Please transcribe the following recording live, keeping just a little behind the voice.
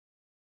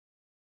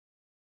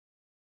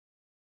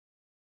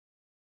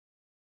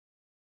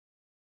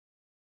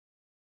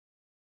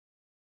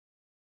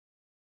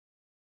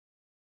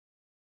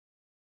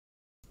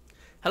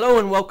Hello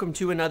and welcome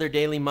to another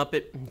Daily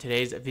Muppet. In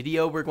today's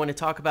video, we're going to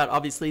talk about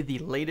obviously the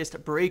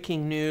latest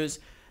breaking news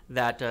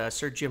that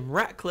Sir Jim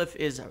Ratcliffe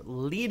is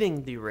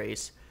leading the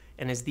race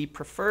and is the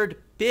preferred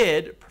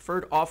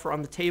offer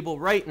on the table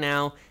right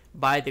now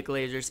by the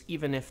Glazers,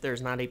 even if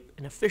there's not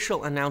an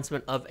official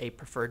announcement of a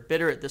preferred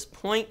bidder at this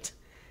point.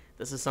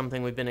 This is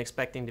something we've been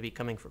expecting to be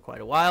coming for quite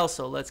a while,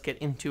 so let's get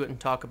into it and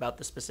talk about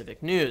the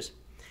specific news.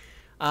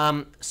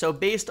 So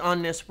based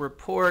on this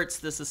reports,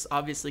 this is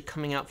obviously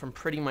coming out from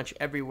pretty much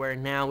everywhere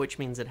now, which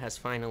means it has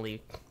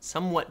finally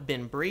somewhat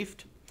been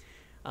briefed.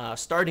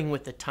 Starting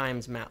with the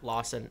Times, Matt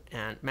Lawton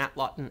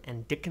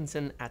and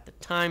Dickinson at the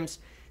Times,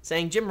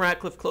 saying Jim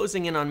Ratcliffe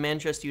closing in on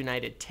Manchester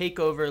United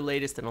takeover,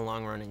 latest in a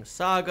long-running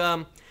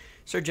saga.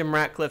 Sir Jim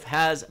Ratcliffe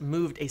has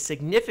moved a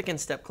significant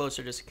step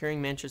closer to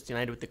securing Manchester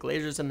United with the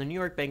Glazers and the New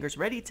York bankers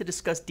ready to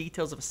discuss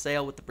details of a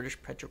sale with the British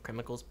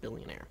petrochemicals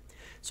billionaire.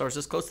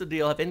 Sources close to the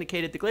deal have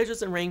indicated the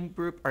Glazers and Raine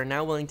group are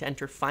now willing to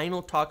enter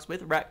final talks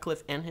with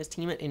Ratcliffe and his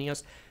team at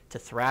Ineos to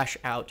thrash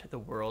out the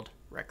world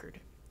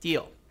record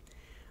deal.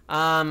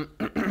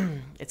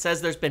 It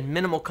says there's been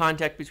minimal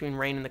contact between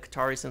Raine and the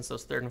Qataris since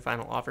those third and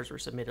final offers were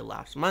submitted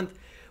last month,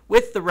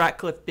 with the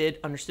Ratcliffe bid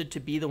understood to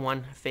be the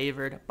one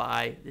favored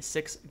by the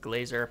 6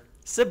 Glazer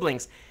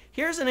siblings.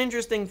 Here's an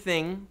interesting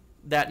thing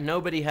that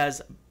nobody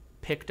has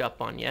picked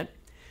up on yet.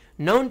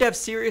 Known to have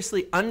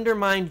seriously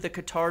undermined the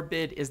Qatar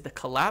bid is the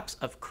collapse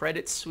of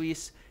Credit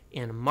Suisse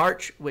in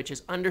March, which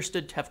is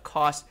understood to have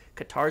cost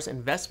Qatar's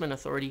investment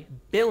authority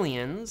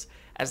billions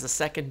as the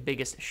second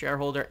biggest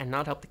shareholder, and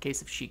not helped the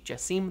case of Sheikh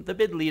Jassim, the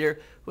bid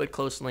leader, who had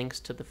close links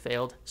to the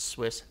failed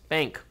Swiss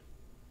bank.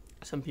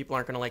 Some people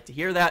aren't going to like to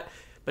hear that,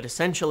 but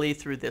essentially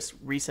through this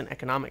recent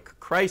economic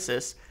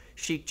crisis,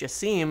 Sheikh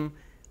Jassim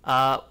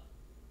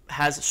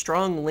has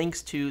strong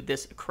links to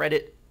this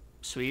Credit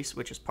Suisse,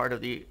 which is part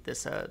of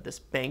this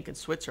bank in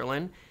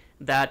Switzerland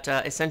that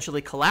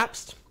essentially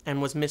collapsed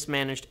and was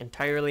mismanaged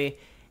entirely,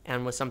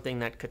 and was something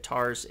that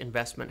Qatar's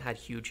investment had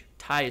huge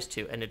ties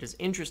to. And it is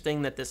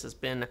interesting that this has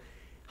been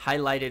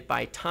highlighted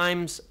by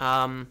Times.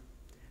 I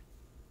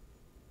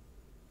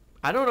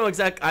don't know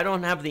I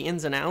don't have the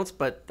ins and outs,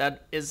 but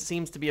that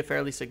seems to be a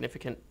fairly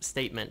significant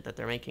statement that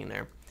they're making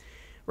there.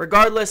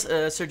 Regardless,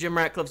 Sir Jim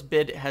Ratcliffe's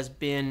bid has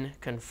been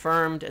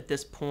confirmed at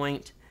this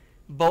point.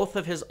 Both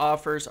of his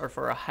offers are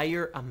for a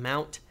higher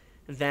amount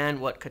than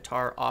what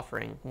Qatar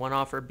offering. One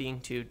offer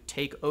being to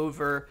take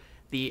over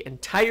the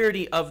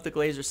entirety of the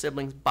Glazer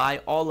siblings,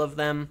 buy all of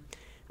them.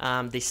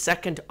 The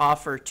second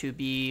offer to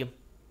be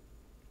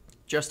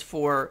just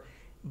for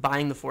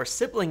buying the 4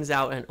 siblings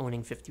out and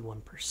owning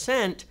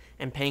 51%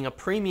 and paying a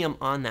premium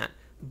on that.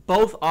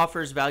 Both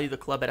offers value the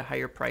club at a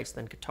higher price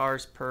than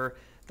Qatar's per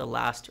the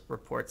last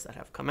reports that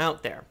have come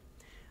out there.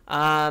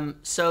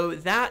 So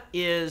that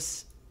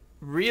is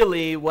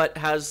really what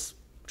has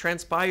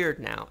transpired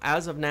now.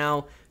 As of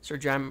now, Sir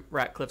Jim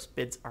Ratcliffe's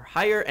bids are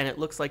higher, and it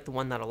looks like the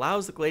one that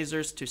allows the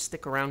Glazers to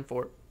stick around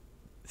for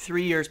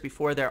 3 years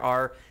before there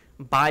are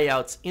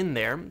buyouts in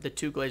there. The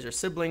 2 Glazer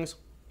siblings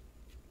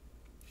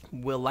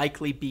will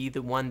likely be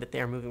the one that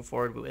they are moving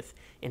forward with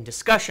in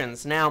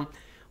discussions. Now,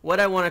 what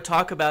I want to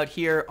talk about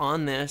here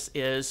on this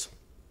is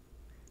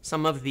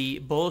some of the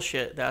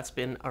bullshit that's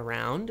been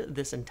around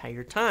this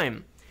entire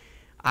time.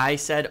 I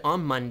said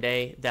on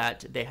Monday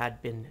that they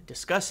had been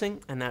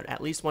discussing and that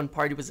at least one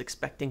party was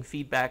expecting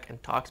feedback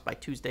and talks by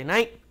Tuesday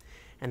night.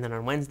 And then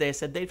on Wednesday, I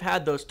said they've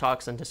had those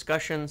talks and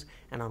discussions.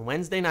 And on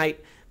Wednesday night,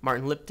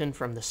 Martin Lipton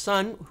from The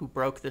Sun, who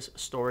broke this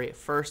story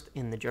first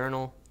among the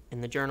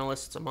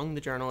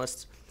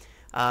journalists,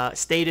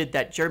 stated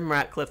that Jim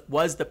Ratcliffe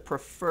was the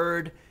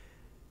preferred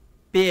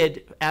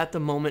bid at the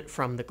moment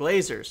from the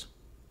Glazers.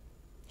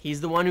 He's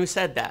the one who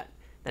said that.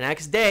 The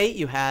next day,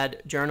 you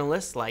had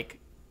journalists like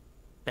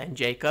Ben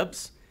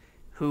Jacobs,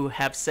 who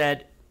have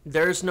said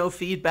there's no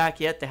feedback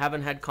yet, they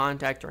haven't had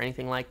contact or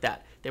anything like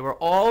that. They were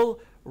all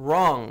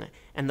wrong.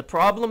 And the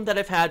problem that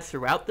I've had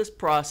throughout this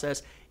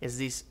process is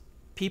these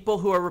people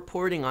who are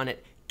reporting on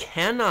it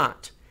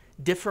cannot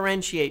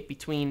differentiate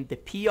between the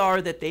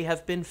PR that they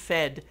have been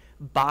fed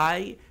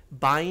by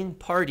buying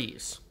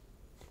parties,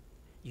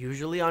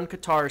 usually on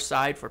Qatar's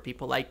side for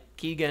people like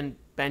Keegan,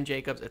 Ben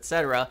Jacobs,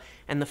 etc.,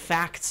 and the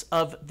facts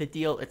of the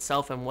deal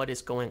itself and what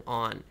is going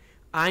on.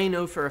 I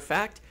know for a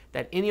fact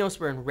that Ineos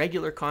were in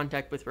regular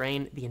contact with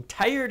Raine the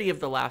entirety of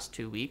the last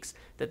 2 weeks,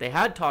 that they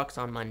had talks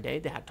on Monday,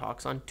 they had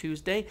talks on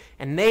Tuesday,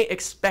 and they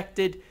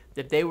expected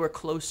that they were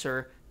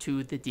closer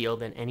to the deal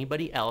than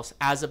anybody else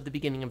as of the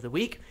beginning of the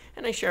week,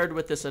 and I shared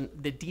with this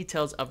the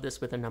details of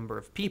this with a number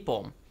of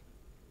people.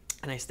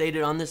 And I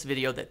stated on this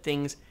video that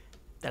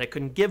I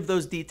couldn't give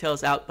those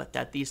details out, but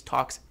that these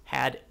talks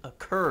had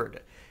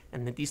occurred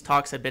and that these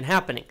talks had been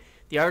happening.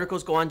 The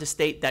articles go on to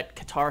state that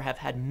Qatar have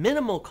had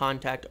minimal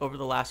contact over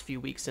the last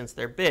few weeks since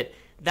their bid.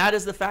 That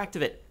is the fact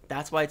of it.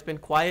 That's why it's been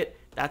quiet.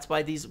 That's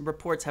why these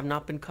reports have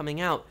not been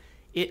coming out.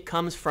 It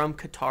comes from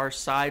Qatar's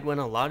side when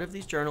a lot of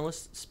these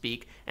journalists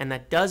speak, and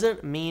that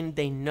doesn't mean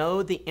they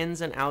know the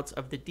ins and outs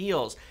of the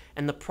deals.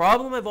 And the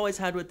problem I've always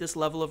had with this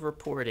level of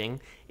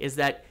reporting is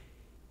that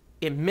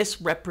it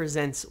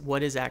misrepresents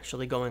what is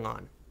actually going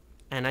on.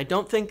 And I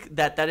don't think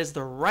that that is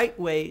the right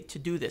way to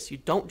do this. You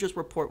don't just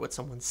report what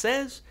someone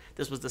says.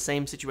 This was the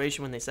same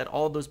situation when they said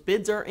all those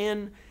bids are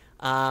in,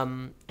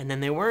 and then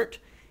they weren't.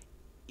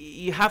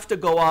 You have to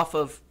go off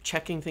of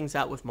checking things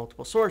out with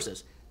multiple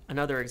sources.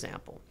 Another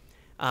example,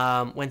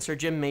 when Sir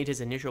Jim made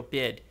his initial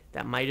bid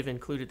that might have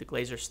included the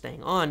Glazer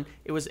staying on,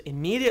 it was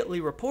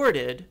immediately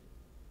reported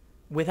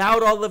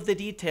without all of the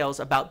details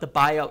about the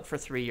buyout for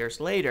 3 years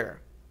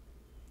later.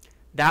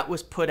 That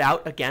was put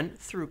out, again,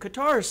 through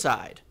Qatar's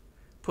side,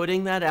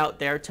 putting that out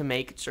there to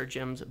make Sir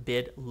Jim's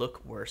bid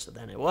look worse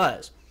than it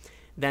was.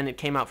 Then it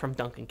came out from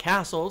Duncan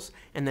Castles,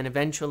 and then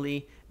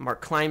eventually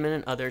Mark Kleinman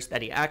and others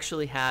that he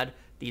actually had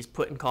these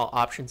put and call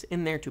options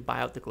in there to buy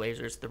out the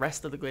Glazers, the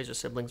rest of the Glazer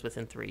siblings,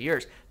 within 3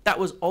 years. That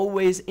was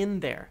always in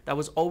there. That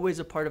was always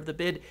a part of the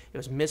bid. It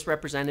was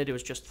misrepresented. It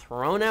was just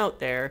thrown out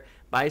there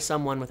by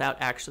someone without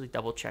actually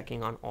double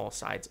checking on all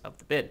sides of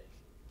the bid.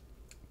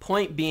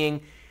 Point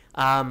being,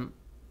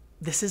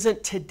 this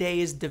isn't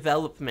today's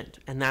development,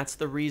 and that's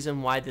the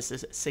reason why this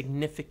is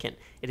significant.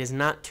 It is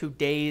not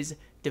today's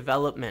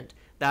development.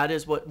 That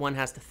is what one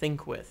has to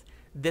think with.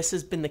 This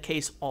has been the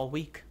case all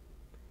week.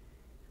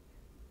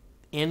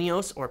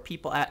 INEOS, or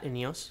people at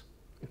INEOS,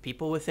 and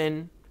people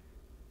within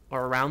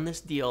or around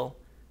this deal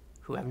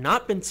who have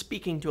not been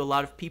speaking to a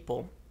lot of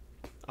people,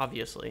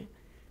 obviously,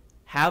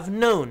 have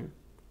known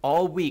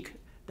all week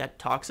that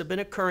talks have been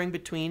occurring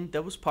between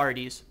those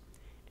parties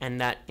and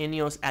that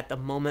INEOS at the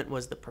moment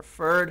was the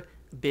preferred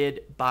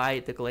bid by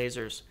the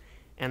Glazers.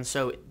 And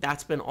so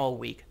that's been all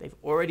week. They've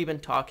already been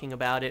talking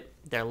about it.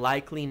 They're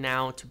likely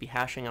now to be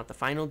hashing out the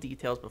final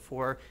details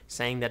before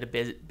saying that a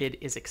bid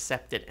is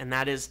accepted. And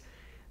that is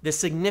the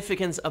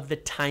significance of the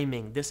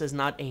timing. This is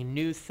not a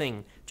new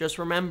thing. Just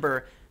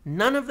remember,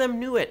 none of them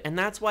knew it. And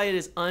that's why it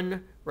is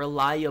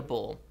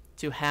unreliable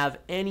to have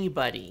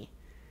anybody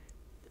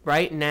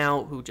right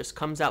now who just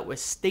comes out with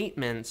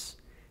statements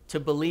to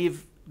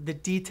believe the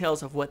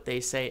details of what they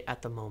say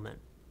at the moment.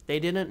 They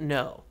didn't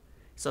know.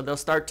 So they'll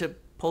start to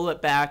pull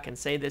it back and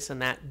say this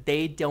and that.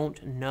 They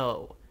don't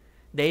know.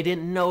 They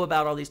didn't know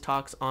about all these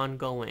talks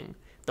ongoing.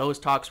 Those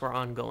talks were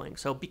ongoing.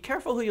 So be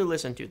careful who you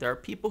listen to. There are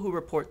people who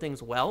report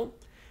things well.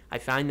 I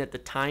find that the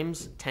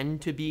Times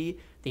tend to be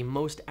the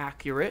most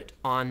accurate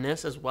on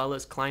this, as well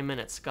as Kleinman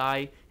at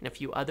Sky and a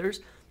few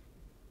others.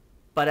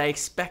 But I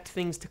expect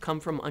things to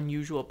come from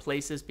unusual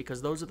places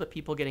because those are the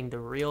people getting the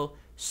real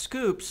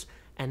scoops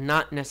and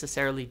not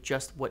necessarily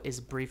just what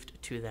is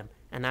briefed to them.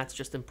 And that's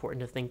just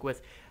important to think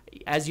with.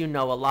 As you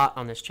know, a lot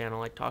on this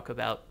channel, I talk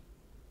about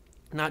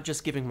not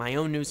just giving my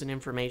own news and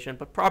information,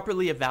 but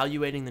properly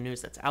evaluating the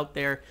news that's out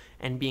there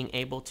and being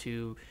able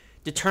to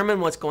determine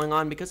what's going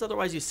on, because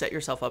otherwise you set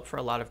yourself up for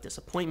a lot of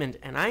disappointment.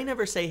 And I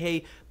never say,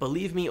 hey,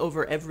 believe me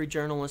over every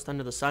journalist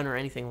under the sun or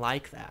anything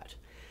like that.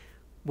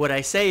 What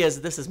I say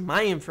is, this is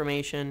my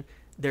information.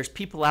 There's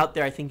people out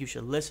there I think you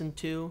should listen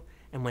to.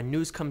 And when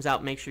news comes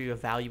out, make sure you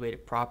evaluate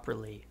it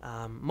properly.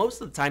 Most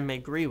of the time I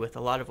agree with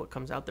a lot of what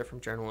comes out there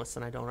from journalists,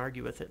 and I don't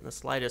argue with it in the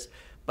slightest.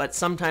 But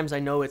sometimes I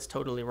know it's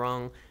totally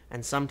wrong,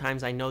 and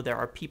sometimes I know there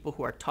are people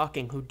who are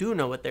talking who do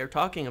know what they're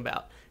talking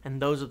about.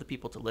 And those are the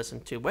people to listen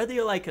to, whether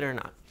you like it or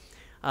not.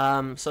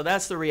 So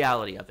that's the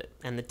reality of it.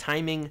 And the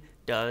timing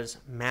does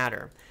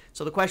matter.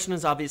 So the question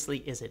is obviously,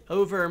 is it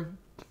over?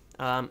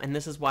 And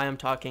this is why I'm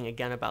talking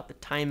again about the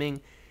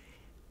timing.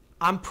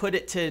 I'm put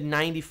it to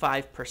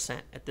 95%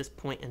 at this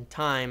point in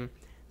time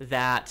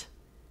that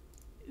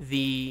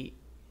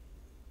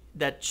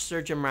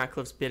Sir Jim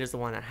Ratcliffe's bid is the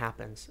one that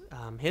happens.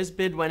 His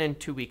bid went in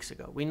 2 weeks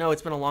ago. We know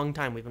it's been a long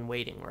time. We've been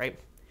waiting, right?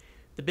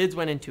 The bids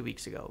went in 2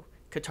 weeks ago.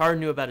 Qatar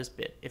knew about his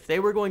bid. If they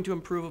were going to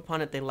improve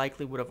upon it, they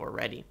likely would have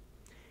already.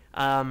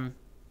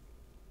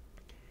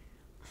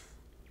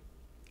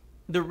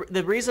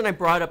 The reason I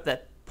brought up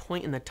that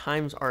point in the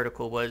Times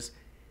article was,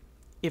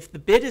 if the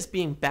bid is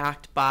being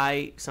backed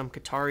by some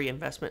Qatari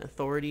investment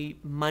authority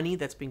money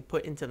that's being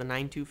put into the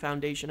 9-2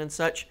 Foundation and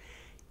such,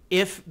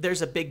 if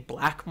there's a big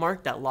black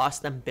mark that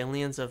lost them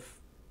billions of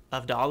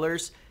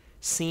dollars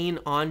seen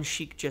on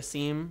Sheikh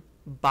Jassim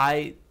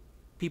by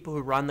people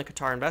who run the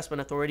Qatar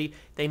Investment Authority,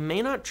 they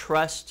may not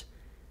trust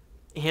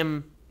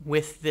him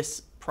with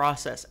this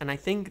process. And I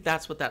think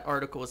that's what that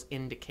article is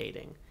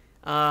indicating.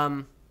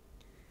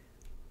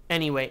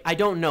 Anyway, I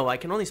don't know. I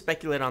can only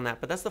speculate on that,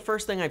 but that's the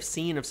first thing I've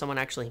seen of someone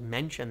actually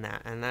mention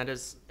that, and that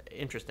is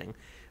interesting.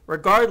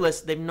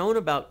 Regardless, they've known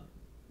about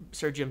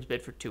Sir Jim's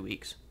bid for 2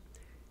 weeks.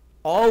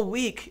 All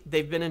week,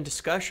 they've been in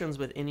discussions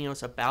with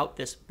INEOS about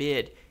this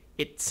bid.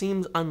 It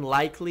seems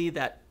unlikely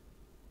that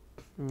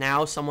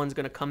now someone's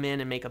going to come in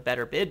and make a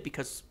better bid,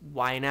 because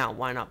why now?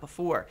 Why not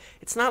before?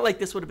 It's not like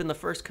this would have been the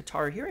first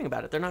Qatar hearing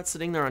about it. They're not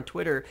sitting there on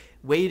Twitter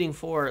waiting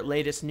for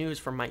latest news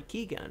from Mike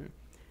Keegan.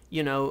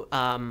 You know,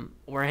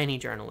 or any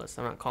journalist.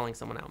 I'm not calling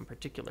someone out in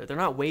particular. They're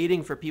not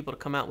waiting for people to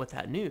come out with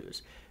that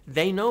news.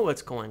 They know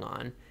what's going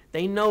on.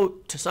 They know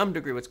to some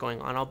degree what's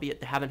going on,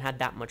 albeit they haven't had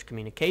that much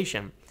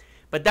communication.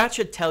 But that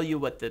should tell you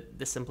what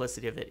the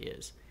simplicity of it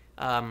is.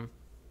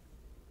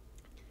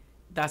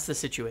 that's the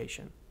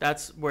situation.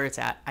 That's where it's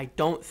at. I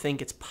don't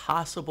think it's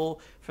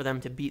possible for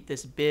them to beat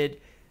this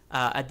bid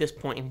at this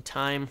point in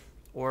time,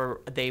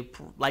 or they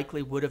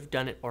likely would have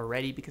done it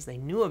already because they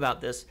knew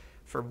about this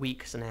for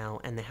weeks now,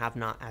 and they have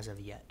not as of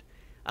yet.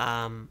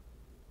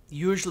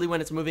 Usually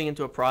when it's moving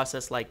into a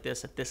process like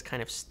this at this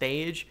kind of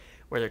stage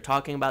where they're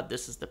talking about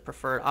this is the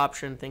preferred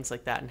option, things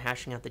like that, and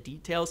hashing out the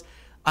details,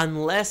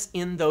 unless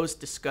in those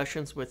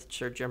discussions with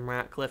Sir Jim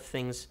Ratcliffe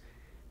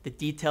the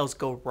details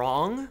go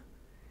wrong,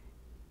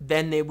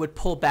 then they would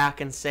pull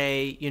back and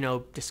say,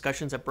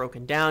 discussions have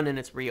broken down and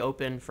it's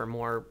reopened for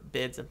more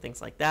bids and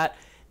things like that.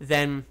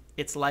 Then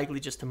it's likely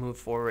just to move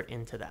forward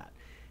into that.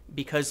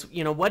 Because,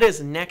 what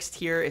is next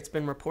here, it's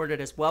been reported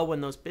as well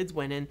when those bids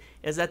went in,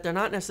 is that they're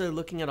not necessarily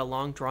looking at a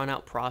long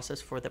drawn-out process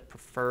for the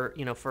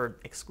for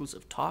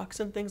exclusive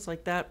talks and things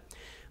like that.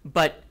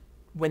 But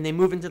when they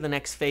move into the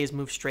next phase,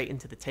 move straight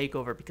into the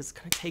takeover, because it's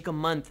going to take a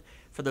month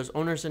for those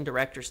owners and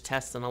directors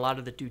tests and a lot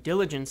of the due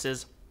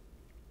diligences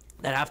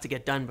that have to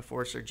get done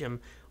before Sir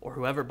Jim or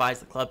whoever buys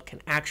the club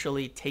can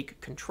actually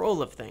take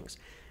control of things.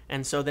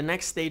 And so the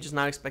next stage is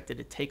not expected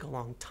to take a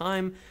long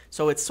time.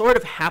 So it's sort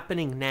of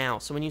happening now.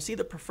 So when you see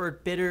the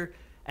preferred bidder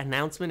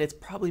announcement, it's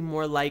probably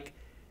more like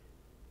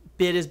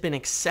bid has been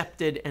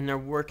accepted and they're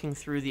working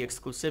through the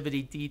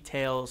exclusivity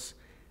details,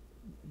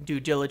 due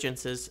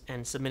diligences,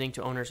 and submitting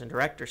to owners and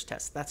directors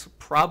tests. That's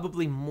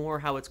probably more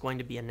how it's going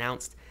to be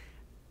announced,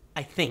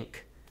 I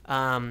think.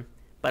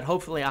 But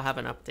hopefully I'll have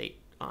an update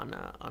on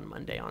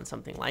Monday on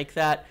something like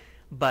that.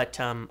 But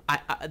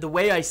the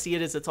way I see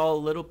it is it's all a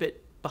little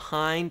bit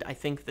behind. I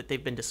think that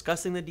they've been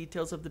discussing the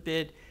details of the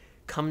bid.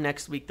 Come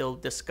next week, they'll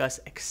discuss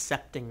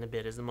accepting the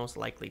bid as the most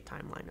likely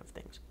timeline of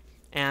things.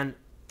 And,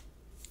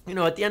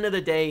 at the end of the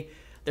day,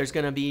 there's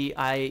going to be,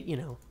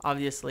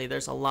 obviously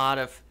there's a lot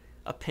of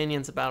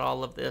opinions about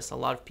all of this. A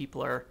lot of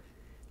people are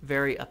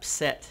very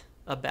upset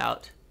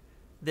about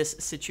this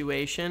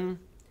situation.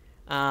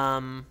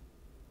 And,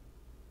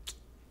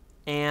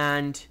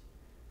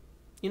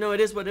 it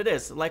is what it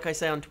is. Like I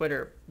say on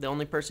Twitter, the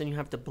only person you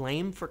have to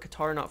blame for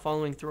Qatar not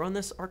following through on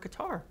this are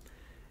Qatar.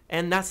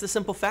 And that's the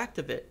simple fact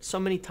of it. So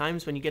many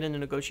times when you get into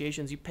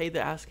negotiations, you pay the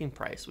asking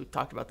price. We've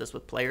talked about this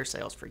with player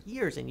sales for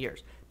years and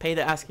years. Pay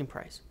the asking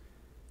price.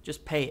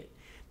 Just pay it.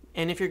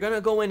 And if you're going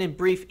to go in and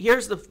brief,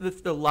 here's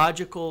the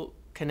logical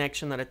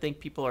connection that I think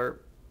people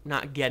are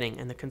not getting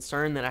and the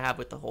concern that I have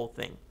with the whole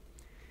thing.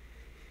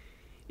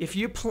 If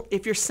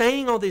you're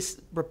saying all these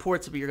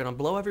reports of you're going to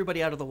blow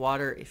everybody out of the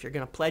water, if you're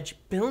going to pledge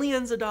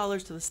billions of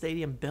dollars to the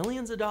stadium,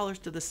 billions of dollars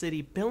to the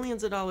city,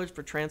 billions of dollars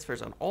for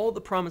transfers on all the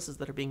promises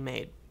that are being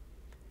made,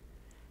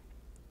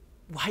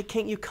 why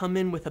can't you come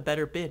in with a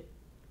better bid?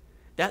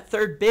 That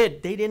third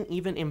bid, they didn't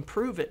even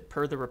improve it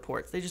per the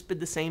reports. They just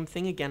bid the same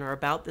thing again or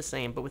about the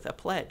same, but with a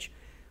pledge.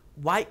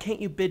 Why can't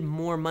you bid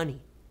more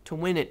money to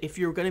win it if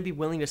you're going to be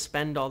willing to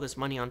spend all this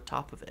money on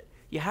top of it?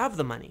 You have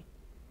the money.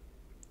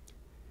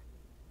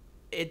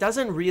 It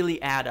doesn't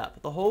really add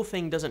up. The whole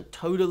thing doesn't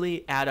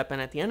totally add up. And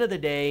at the end of the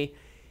day,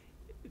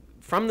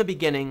 from the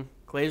beginning,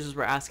 Glazers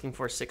were asking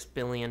for $6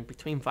 billion,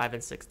 between 5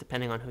 and 6,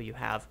 depending on who you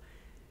have.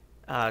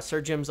 Sir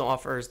Jim's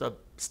offer is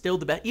still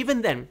the best.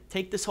 Even then,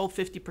 take this whole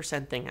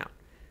 50% thing out.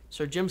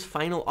 Sir Jim's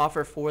final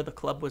offer for the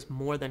club was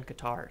more than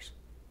Qatar's.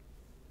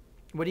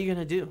 What are you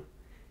going to do?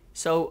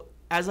 So,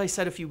 as I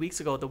said a few weeks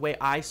ago, the way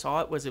I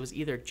saw it was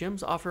either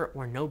Jim's offer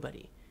or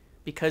nobody,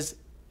 because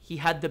he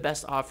had the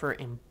best offer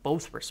in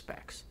both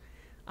respects.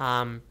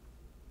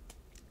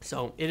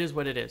 So it is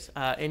what it is.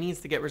 It needs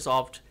to get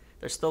resolved.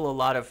 There's still a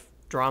lot of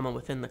drama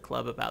within the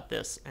club about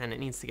this, and it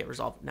needs to get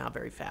resolved now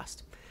very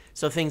fast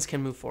so things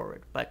can move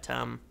forward. But,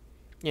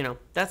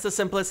 that's the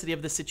simplicity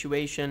of the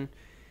situation.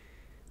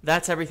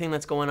 That's everything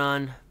that's going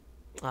on.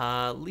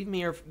 Leave me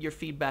your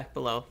feedback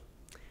below.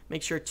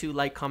 Make sure to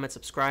like, comment,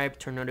 subscribe,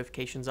 turn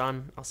notifications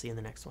on. I'll see you in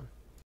the next one.